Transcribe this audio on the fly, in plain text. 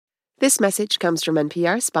This message comes from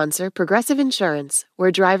NPR sponsor Progressive Insurance, where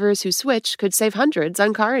drivers who switch could save hundreds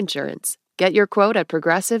on car insurance. Get your quote at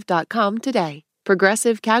Progressive.com today.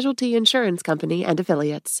 Progressive Casualty Insurance Company and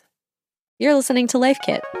Affiliates. You're listening to Life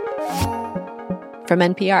Kit from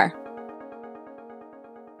NPR.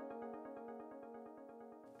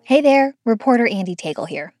 Hey there, reporter Andy Tagle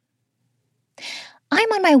here.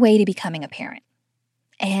 I'm on my way to becoming a parent,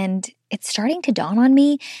 and it's starting to dawn on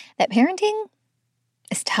me that parenting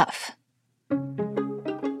is tough.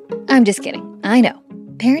 I'm just kidding. I know.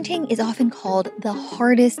 Parenting is often called the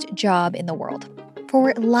hardest job in the world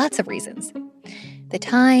for lots of reasons. The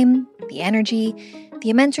time, the energy, the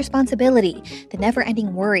immense responsibility, the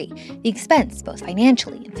never-ending worry, the expense, both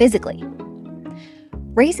financially and physically.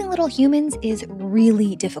 Raising little humans is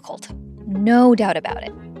really difficult, no doubt about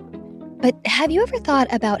it. But have you ever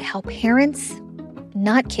thought about how parents,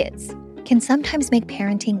 not kids, can sometimes make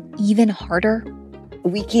parenting even harder?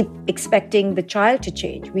 We keep expecting the child to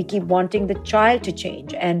change. We keep wanting the child to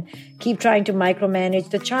change and keep trying to micromanage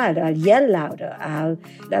the child. I'll yell louder. I'll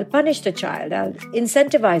punish the child. I'll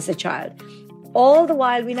incentivize the child. All the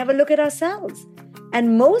while, we never look at ourselves.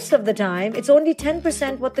 And most of the time, it's only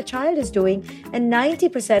 10% what the child is doing and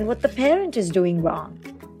 90% what the parent is doing wrong.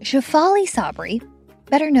 Shefali Tsabary,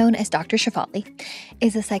 better known as Dr. Shefali,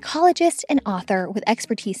 is a psychologist and author with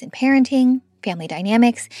expertise in parenting, family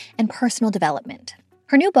dynamics, and personal development.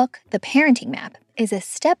 Her new book, The Parenting Map, is a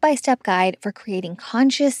step-by-step guide for creating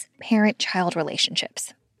conscious parent-child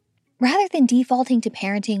relationships. Rather than defaulting to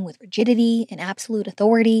parenting with rigidity and absolute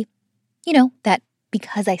authority, that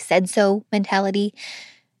because I said so mentality,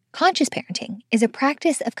 conscious parenting is a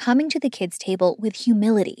practice of coming to the kids' table with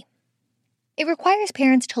humility. It requires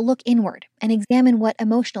parents to look inward and examine what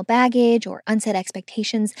emotional baggage or unset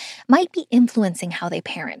expectations might be influencing how they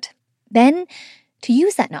parent. Then, to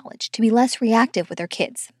use that knowledge to be less reactive with their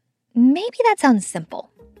kids. Maybe that sounds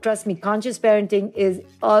simple. Trust me, conscious parenting is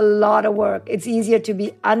a lot of work. It's easier to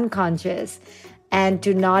be unconscious and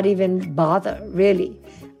to not even bother, really.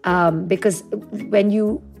 Because when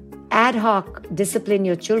you ad hoc discipline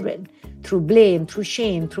your children through blame, through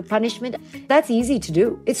shame, through punishment, that's easy to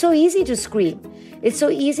do. It's so easy to scream. It's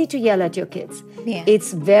so easy to yell at your kids. Yeah.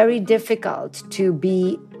 It's very difficult to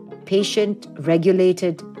be patient,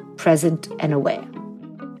 regulated, present, and aware.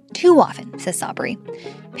 Too often, says Tsabary,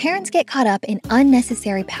 parents get caught up in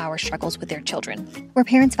unnecessary power struggles with their children, where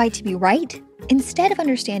parents fight to be right instead of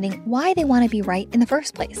understanding why they want to be right in the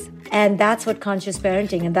first place. And that's what conscious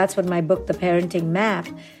parenting, and that's what my book, The Parenting Map,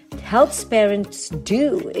 helps parents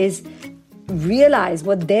do, is realize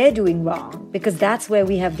what they're doing wrong, because that's where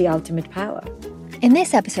we have the ultimate power. In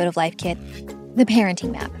this episode of Life Kit, The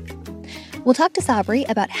Parenting Map, we'll talk to Tsabary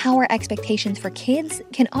about how our expectations for kids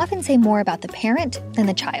can often say more about the parent than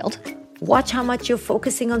the child. Watch how much you're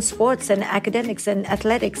focusing on sports and academics and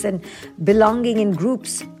athletics and belonging in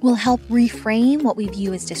groups. We'll help reframe what we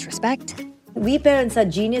view as disrespect. We parents are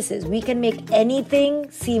geniuses. We can make anything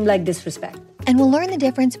seem like disrespect. And we'll learn the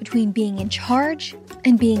difference between being in charge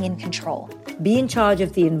and being in control. Be in charge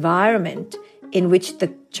of the environment in which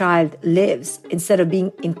the child lives instead of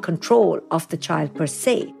being in control of the child per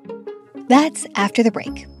se. That's after the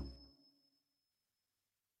break.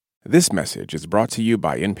 This message is brought to you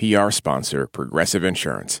by NPR sponsor Progressive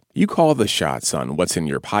Insurance. You call the shots on what's in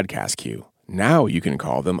your podcast queue. Now you can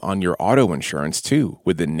call them on your auto insurance, too,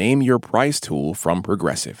 with the Name Your Price tool from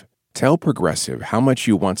Progressive. Tell Progressive how much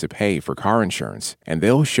you want to pay for car insurance, and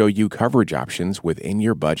they'll show you coverage options within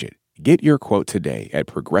your budget. Get your quote today at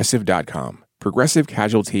Progressive.com. Progressive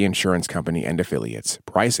Casualty Insurance Company and Affiliates.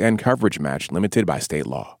 Price and coverage match limited by state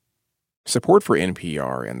law. Support for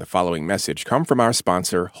NPR and the following message come from our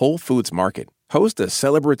sponsor, Whole Foods Market. Host a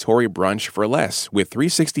celebratory brunch for less with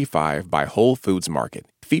 365 by Whole Foods Market,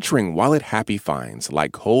 featuring wallet-happy finds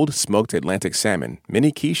like cold smoked Atlantic salmon,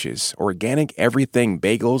 mini quiches, organic everything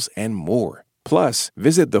bagels, and more. Plus,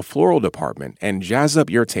 visit the floral department and jazz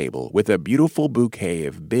up your table with a beautiful bouquet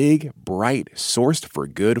of big, bright,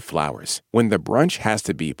 sourced-for-good flowers. When the brunch has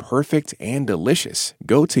to be perfect and delicious,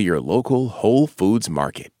 go to your local Whole Foods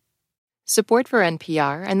Market. Support for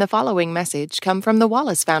NPR and the following message come from the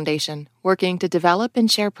Wallace Foundation, working to develop and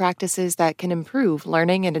share practices that can improve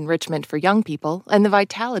learning and enrichment for young people and the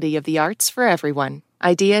vitality of the arts for everyone.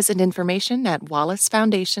 Ideas and information at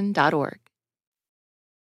wallacefoundation.org.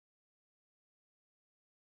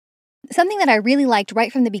 Something that I really liked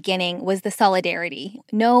right from the beginning was the solidarity.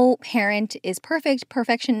 No parent is perfect.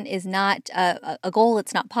 Perfection is not a goal.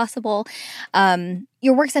 It's not possible.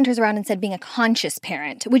 Your work centers around instead being a conscious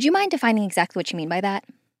parent. Would you mind defining exactly what you mean by that?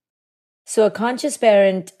 So a conscious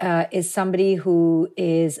parent is somebody who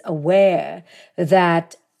is aware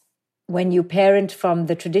that when you parent from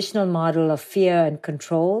the traditional model of fear and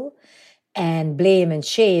control and blame and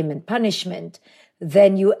shame and punishment,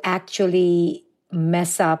 then you actually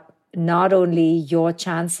mess up not only your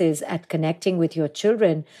chances at connecting with your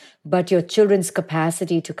children, but your children's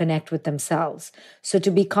capacity to connect with themselves. So to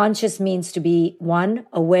be conscious means to be, one,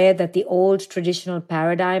 aware that the old traditional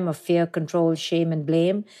paradigm of fear, control, shame, and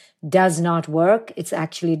blame does not work. It's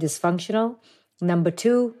actually dysfunctional. Number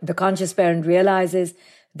two, the conscious parent realizes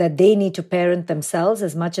that they need to parent themselves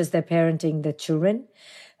as much as they're parenting their children.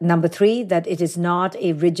 Number three, that it is not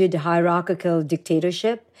a rigid hierarchical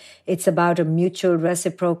dictatorship. It's about a mutual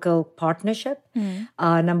reciprocal partnership.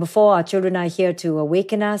 Number four, our children are here to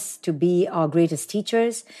awaken us, to be our greatest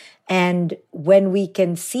teachers. And when we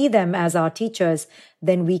can see them as our teachers,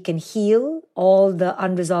 then we can heal all the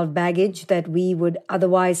unresolved baggage that we would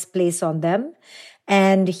otherwise place on them.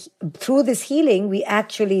 And through this healing, we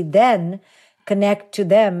actually then connect to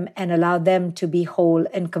them and allow them to be whole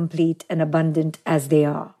and complete and abundant as they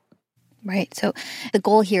are. Right. So the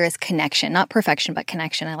goal here is connection, not perfection, but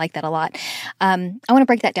connection. I like that a lot. I want to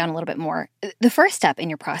break that down a little bit more. The first step in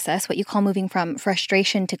your process, what you call moving from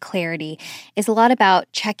frustration to clarity, is a lot about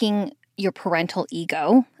checking your parental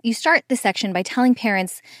ego. You start this section by telling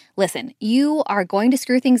parents, listen, you are going to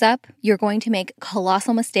screw things up. You're going to make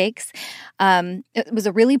colossal mistakes. It was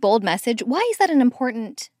a really bold message. Why is that an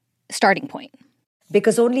important starting point?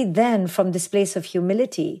 Because only then, from this place of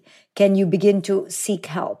humility, can you begin to seek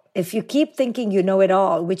help. If you keep thinking you know it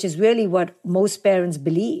all, which is really what most parents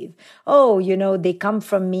believe, they come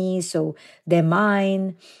from me, so they're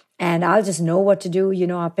mine, and I'll just know what to do.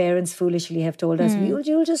 Our parents foolishly have told us,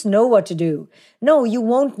 you'll just know what to do. No, you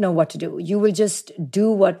won't know what to do. You will just do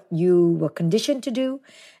what you were conditioned to do,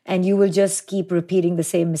 and you will just keep repeating the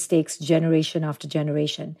same mistakes generation after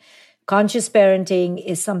generation. Conscious parenting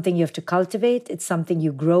is something you have to cultivate. It's something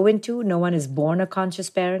you grow into. No one is born a conscious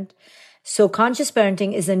parent. So conscious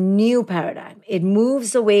parenting is a new paradigm. It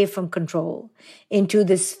moves away from control into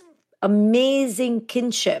this amazing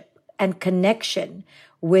kinship and connection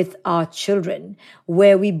with our children,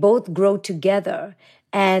 where we both grow together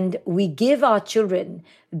and we give our children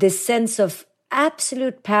this sense of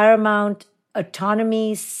absolute paramount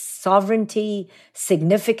autonomy, sovereignty,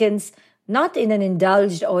 significance, not in an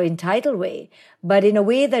indulged or entitled way, but in a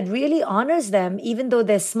way that really honors them, even though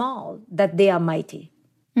they're small, that they are mighty.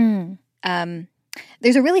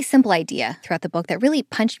 There's a really simple idea throughout the book that really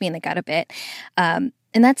punched me in the gut a bit. And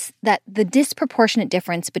that's that the disproportionate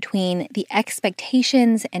difference between the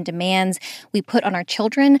expectations and demands we put on our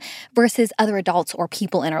children versus other adults or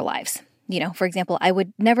people in our lives. For example, I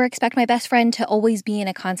would never expect my best friend to always be in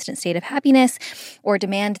a constant state of happiness, or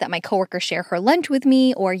demand that my coworker share her lunch with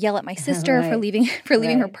me, or yell at my sister for leaving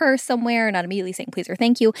her purse somewhere and not immediately saying please or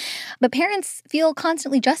thank you. But parents feel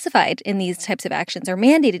constantly justified in these types of actions, or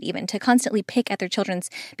mandated even to constantly pick at their children's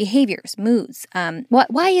behaviors, moods.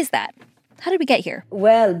 Why is that? How did we get here?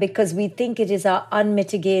 Well, because we think it is our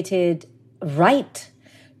unmitigated right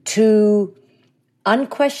to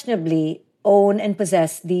unquestionably own and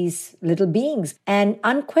possess these little beings and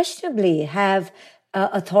unquestionably have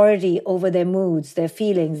authority over their moods, their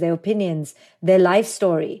feelings, their opinions, their life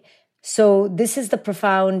story. So this is the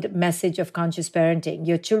profound message of conscious parenting.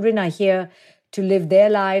 Your children are here to live their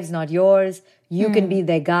lives, not yours. You can be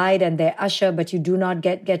their guide and their usher, but you do not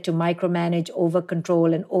get to micromanage, over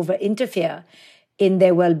control, and over interfere in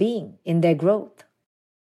their well-being, in their growth.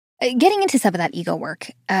 Getting into some of that ego work,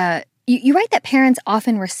 you write that parents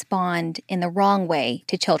often respond in the wrong way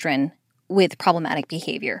to children with problematic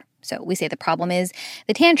behavior. So we say the problem is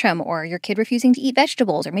the tantrum, or your kid refusing to eat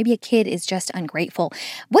vegetables, or maybe a kid is just ungrateful.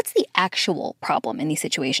 What's the actual problem in these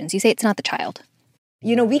situations? You say it's not the child.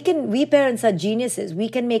 We parents are geniuses. We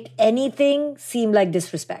can make anything seem like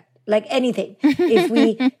disrespect. Like anything. If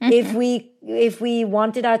we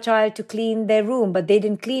wanted our child to clean their room, but they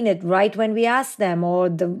didn't clean it right when we asked them, or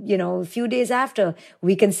a few days after,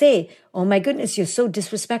 we can say, "Oh my goodness, you're so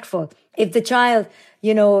disrespectful." If the child,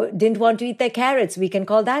 didn't want to eat their carrots, we can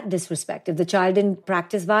call that disrespect. If the child didn't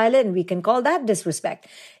practice violin, we can call that disrespect.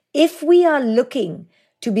 If we are looking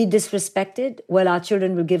to be disrespected, well, our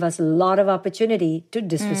children will give us a lot of opportunity to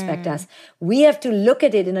disrespect us. We have to look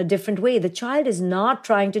at it in a different way. The child is not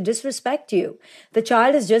trying to disrespect you. The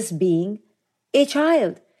child is just being a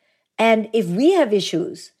child. And if we have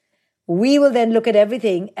issues, we will then look at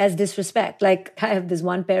everything as disrespect. Like, I have this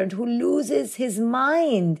one parent who loses his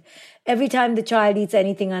mind every time the child eats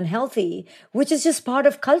anything unhealthy, which is just part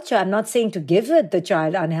of culture. I'm not saying to give the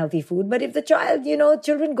child unhealthy food, but if the child,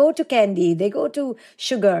 children go to candy, they go to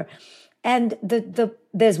sugar. And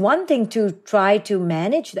there's one thing to try to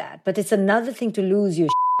manage that, but it's another thing to lose your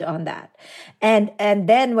shit on that. And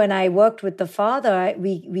then when I worked with the father,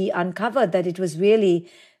 we uncovered that it was really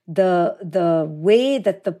the way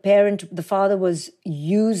that the father was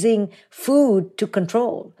using food to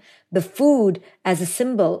control. The food as a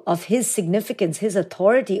symbol of his significance, his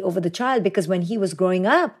authority over the child, because when he was growing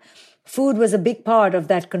up, food was a big part of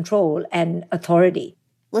that control and authority.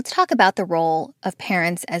 Let's talk about the role of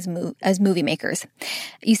parents as movie makers.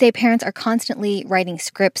 You say parents are constantly writing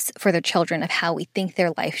scripts for their children of how we think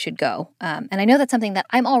their life should go. And I know that's something that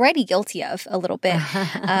I'm already guilty of a little bit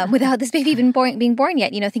without this baby even being born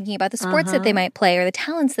yet, thinking about the sports that they might play or the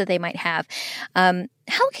talents that they might have.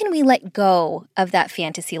 How can we let go of that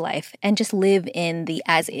fantasy life and just live in the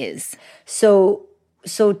as is? So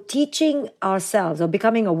teaching ourselves or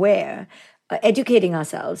becoming aware, educating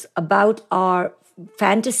ourselves about our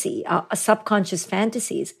fantasy, our subconscious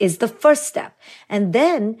fantasies is the first step. And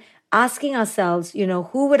then asking ourselves,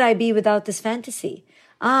 who would I be without this fantasy?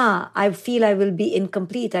 I feel I will be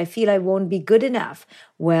incomplete. I feel I won't be good enough.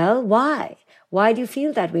 Well, why? Why do you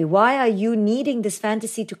feel that way? Why are you needing this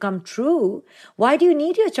fantasy to come true? Why do you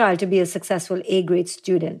need your child to be a successful A-grade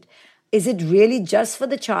student? Is it really just for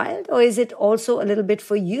the child, or is it also a little bit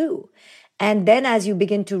for you? And then as you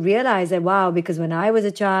begin to realize that, wow, because when I was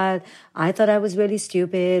a child, I thought I was really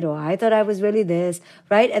stupid, or I thought I was really this,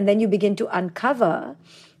 right? And then you begin to uncover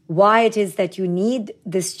why it is that you need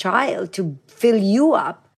this child to fill you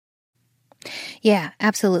up. Yeah,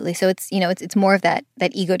 absolutely. So it's more of that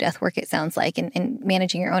ego death work, it sounds like, and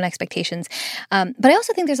managing your own expectations. But I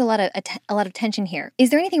also think there's a lot of tension here. Is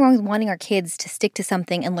there anything wrong with wanting our kids to stick to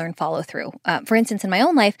something and learn follow through? For instance, in my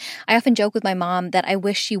own life, I often joke with my mom that I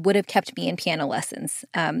wish she would have kept me in piano lessons.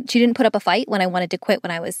 She didn't put up a fight when I wanted to quit when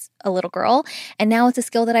I was a little girl, and now it's a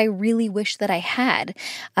skill that I really wish that I had.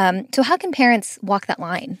 So how can parents walk that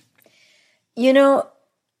line?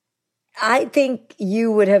 I think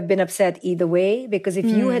you would have been upset either way, because if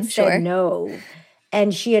you had said no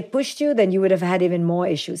and she had pushed you, then you would have had even more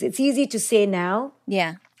issues. It's easy to say now,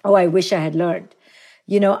 oh, I wish I had learned.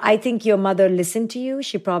 I think your mother listened to you.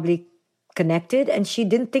 She probably connected, and she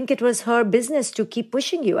didn't think it was her business to keep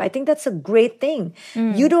pushing you. I think that's a great thing.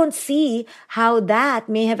 You don't see how that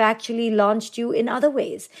may have actually launched you in other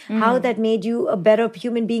ways, how that made you a better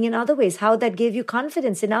human being in other ways, how that gave you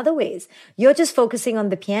confidence in other ways. You're just focusing on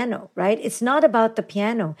the piano, right? It's not about the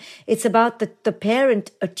piano. It's about the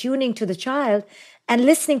parent attuning to the child and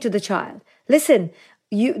listening to the child. Listen,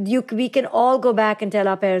 we can all go back and tell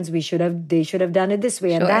our parents they should have done it this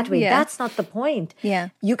way and that way. Yeah. That's not the point. Yeah.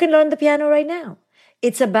 You can learn the piano right now.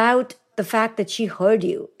 It's about the fact that she heard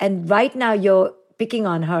you. And right now you're picking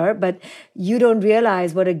on her, but you don't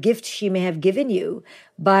realize what a gift she may have given you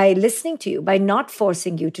by listening to you, by not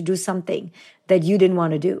forcing you to do something that you didn't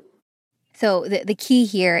want to do. So the key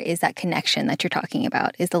here is that connection that you're talking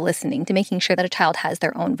about, is the listening, to making sure that a child has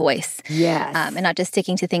their own voice. Yes. And not just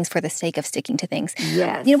sticking to things for the sake of sticking to things.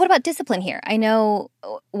 Yes. What about discipline here? I know,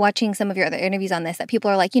 watching some of your other interviews on this, that people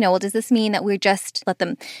are like, well, does this mean that we're just let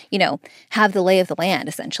them, have the lay of the land,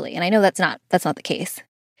 essentially? And I know that's not the case.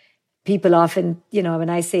 People often, when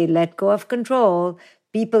I say let go of control,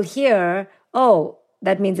 people hear, oh,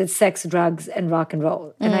 that means it's sex, drugs, and rock and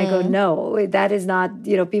roll. And I go, no, that is not,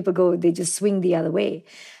 people go, they just swing the other way.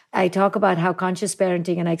 I talk about how conscious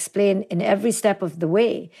parenting, and I explain in every step of the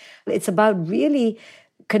way, it's about really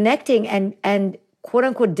connecting and quote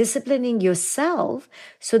unquote disciplining yourself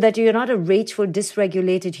so that you're not a rageful,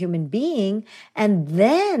 dysregulated human being. And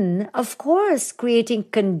then, of course, creating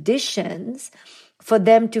conditions for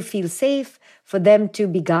them to feel safe, for them to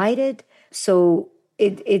be guided. So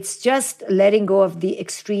it's just letting go of the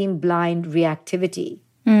extreme blind reactivity.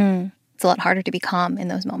 It's a lot harder to be calm in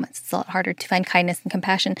those moments. It's a lot harder to find kindness and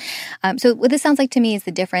compassion. So what this sounds like to me is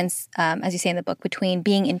the difference, as you say in the book, between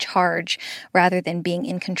being in charge rather than being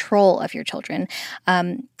in control of your children.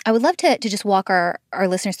 I would love to just walk our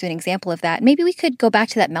listeners through an example of that. Maybe we could go back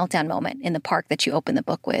to that meltdown moment in the park that you opened the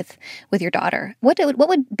book with your daughter. What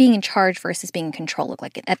would being in charge versus being in control look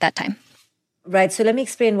like at that time? Right. So let me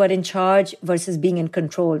explain what in charge versus being in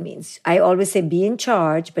control means. I always say be in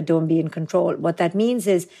charge, but don't be in control. What that means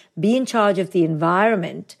is be in charge of the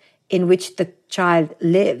environment in which the child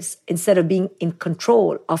lives instead of being in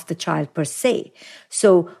control of the child per se.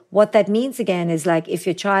 So what that means again is, like, if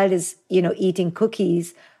your child is, eating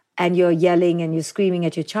cookies and you're yelling and you're screaming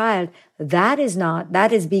at your child, that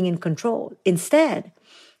is being in control. Instead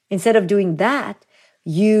of doing that,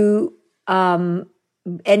 you,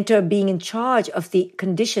 enter being in charge of the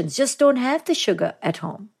conditions. Just don't have the sugar at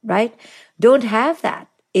home, right? Don't have that.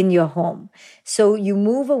 in your home. So you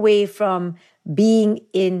move away from being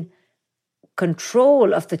in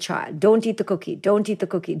control of the child. Don't eat the cookie, don't eat the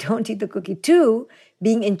cookie, don't eat the cookie, to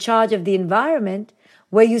being in charge of the environment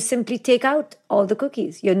where you simply take out all the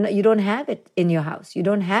cookies. You don't have it in your house. You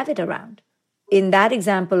don't have it around. In that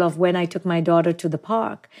example of when I took my daughter to the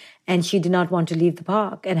park and she did not want to leave the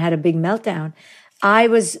park and had a big meltdown, I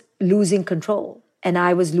was losing control and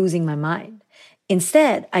I was losing my mind.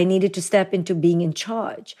 Instead, I needed to step into being in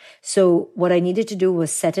charge. So what I needed to do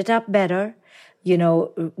was set it up better,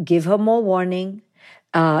 give her more warning,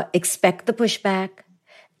 expect the pushback,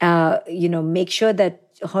 make sure that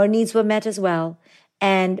her needs were met as well,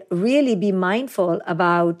 and really be mindful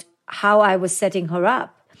about how I was setting her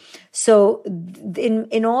up. So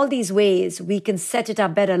in all these ways, we can set it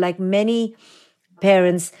up better. Like many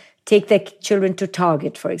parents take their children to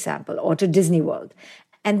Target, for example, or to Disney World.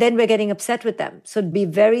 And then we're getting upset with them. So be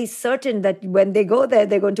very certain that when they go there,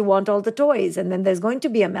 they're going to want all the toys. And then there's going to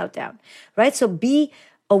be a meltdown, right? So be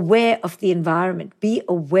aware of the environment. Be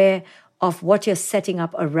aware of what you're setting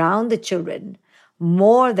up around the children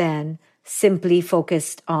more than simply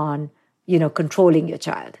focused on, controlling your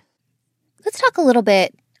child. Let's talk a little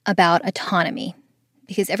bit about autonomy,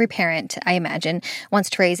 because every parent, I imagine, wants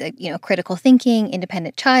to raise a critical thinking,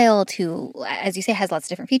 independent child who, as you say, has lots of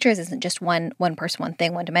different features, isn't just one person, one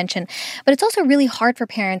thing, one dimension. But it's also really hard for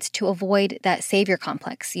parents to avoid that savior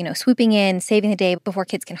complex, swooping in, saving the day before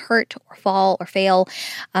kids can hurt or fall or fail.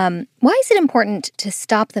 Why is it important to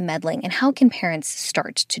stop the meddling, and how can parents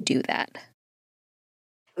start to do that?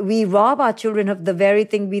 We rob our children of the very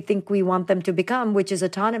thing we think we want them to become, which is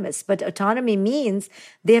autonomous. But autonomy means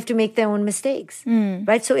they have to make their own mistakes,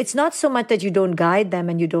 right? So it's not so much that you don't guide them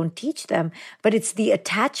and you don't teach them, but it's the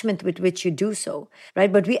attachment with which you do so,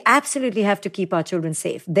 right? But we absolutely have to keep our children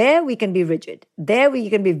safe. There we can be rigid. There we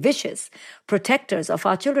can be vicious protectors of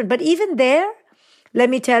our children. But even there, let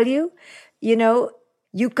me tell you,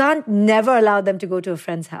 you can't never allow them to go to a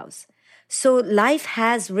friend's house. So life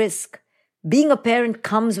has risk. Being a parent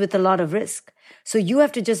comes with a lot of risk. So you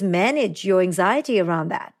have to just manage your anxiety around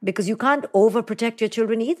that, because you can't overprotect your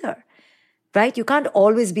children either, right? You can't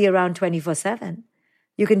always be around 24/7.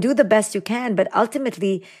 You can do the best you can, but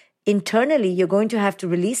ultimately, internally, you're going to have to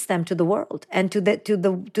release them to the world and to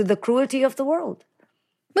the cruelty of the world.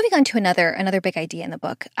 Moving on to another big idea in the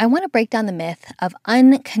book, I want to break down the myth of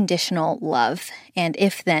unconditional love and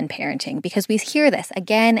if-then parenting, because we hear this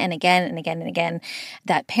again and again and again and again,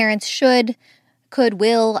 that parents should, could,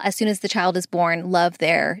 will, as soon as the child is born, love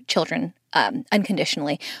their children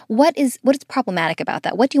unconditionally. What is problematic about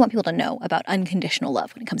that? What do you want people to know about unconditional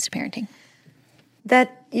love when it comes to parenting?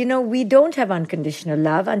 That, we don't have unconditional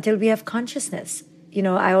love until we have consciousness.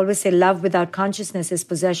 I always say love without consciousness is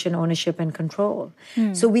possession, ownership, and control.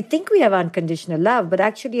 So we think we have unconditional love, but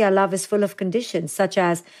actually our love is full of conditions, such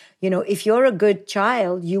as, if you're a good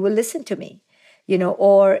child, you will listen to me,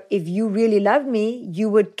 or if you really love me, you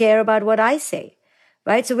would care about what I say,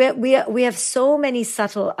 right? So we have so many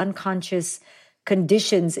subtle, unconscious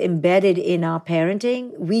conditions embedded in our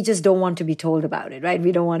parenting. We just don't want to be told about it, right?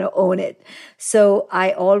 We don't want to own it. So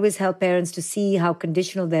I always help parents to see how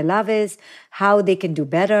conditional their love is, how they can do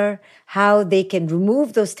better, how they can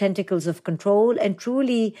remove those tentacles of control and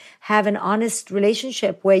truly have an honest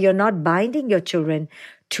relationship where you're not binding your children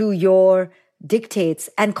to your dictates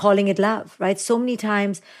and calling it love, right? So many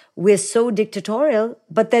times we're so dictatorial,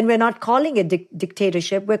 but then we're not calling it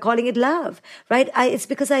dictatorship. We're calling it love, right? It's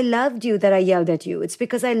because I loved you that I yelled at you. It's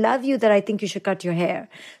because I love you that I think you should cut your hair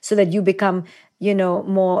so that you become,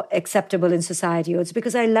 more acceptable in society. Or it's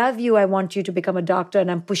because I love you, I want you to become a doctor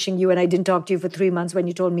and I'm pushing you and I didn't talk to you for 3 months when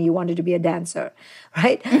you told me you wanted to be a dancer,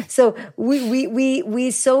 right? So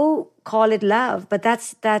we so call it love, but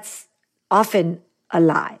that's often a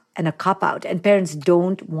lie and a cop-out, and parents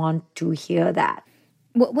don't want to hear that.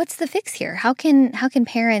 What's the fix here? How can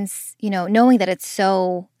parents, knowing that it's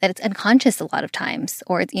unconscious a lot of times,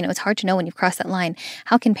 or it's hard to know when you've crossed that line,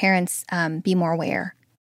 how can parents be more aware?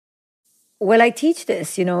 Well, I teach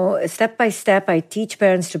this, step by step. I teach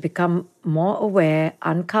parents to become more aware,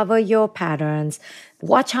 uncover your patterns,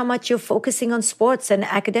 watch how much you're focusing on sports and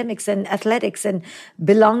academics and athletics and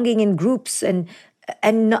belonging in groups and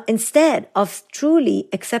instead of truly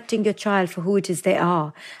accepting your child for who it is they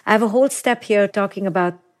are. I have a whole step here talking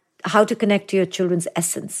about how to connect to your children's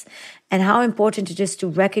essence and how important it is to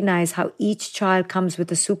recognize how each child comes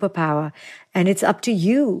with a superpower, and it's up to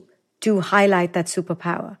you to highlight that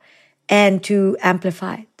superpower and to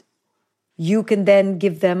amplify it. You can then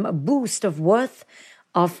give them a boost of worth,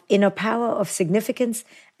 of inner power, of significance,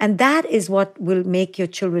 and that is what will make your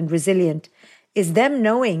children resilient, is them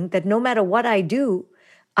knowing that no matter what I do,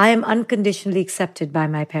 I am unconditionally accepted by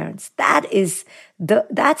my parents. That's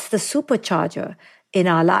the supercharger in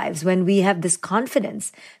our lives, when we have this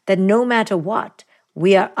confidence that no matter what,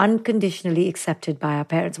 we are unconditionally accepted by our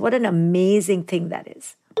parents. What an amazing thing that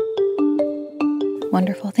is.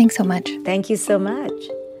 Wonderful. Thanks so much. Thank you so much.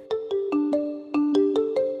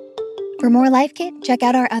 For more Life Kit, check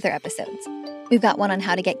out our other episodes. We've got one on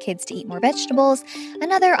how to get kids to eat more vegetables,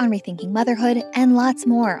 another on rethinking motherhood, and lots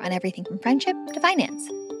more on everything from friendship to finance.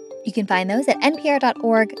 You can find those at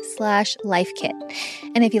npr.org/lifekit.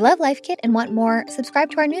 And if you love Life Kit and want more,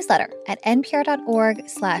 subscribe to our newsletter at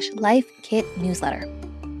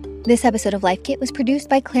npr.org/lifekitnewsletter. This episode of Life Kit was produced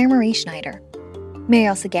by Claire Marie Schneider.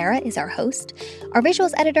 Mariel Segura is our host. Our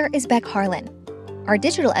visuals editor is Beck Harlan. Our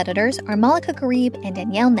digital editors are Malika Garib and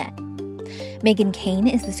Danielle Nett. Megan Kane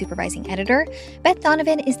is the supervising editor. Beth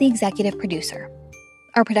Donovan is the executive producer.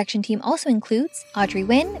 Our production team also includes Audrey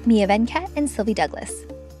Nguyen, Mia Venkat, and Sylvie Douglas.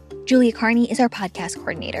 Julia Carney is our podcast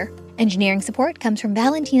coordinator. Engineering support comes from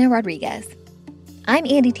Valentina Rodriguez. I'm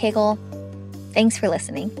Andy Tagle. Thanks for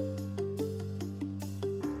listening.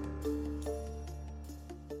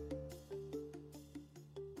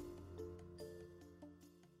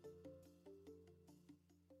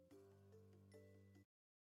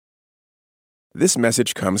 This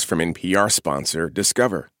message comes from NPR sponsor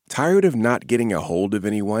Discover. Tired of not getting a hold of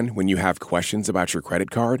anyone when you have questions about your credit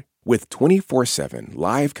card? With 24/7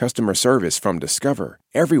 live customer service from Discover,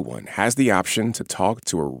 everyone has the option to talk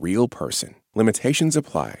to a real person. Limitations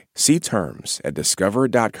apply. See terms at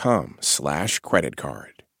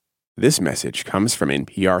discover.com/creditcard. This message comes from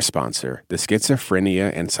NPR sponsor, the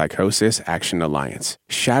Schizophrenia and Psychosis Action Alliance,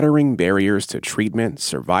 shattering barriers to treatment,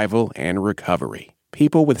 survival, and recovery.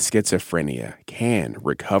 People with schizophrenia can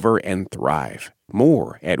recover and thrive.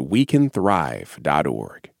 More at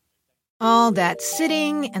wecanthrive.org. All that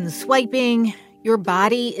sitting and swiping, your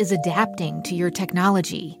body is adapting to your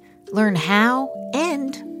technology. Learn how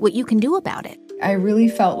and what you can do about it. I really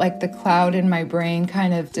felt like the cloud in my brain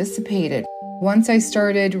kind of dissipated. Once I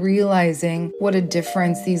started realizing what a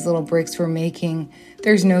difference these little breaks were making,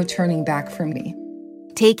 there's no turning back for me.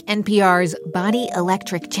 Take NPR's Body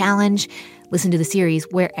Electric Challenge. Listen to the series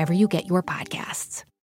wherever you get your podcasts.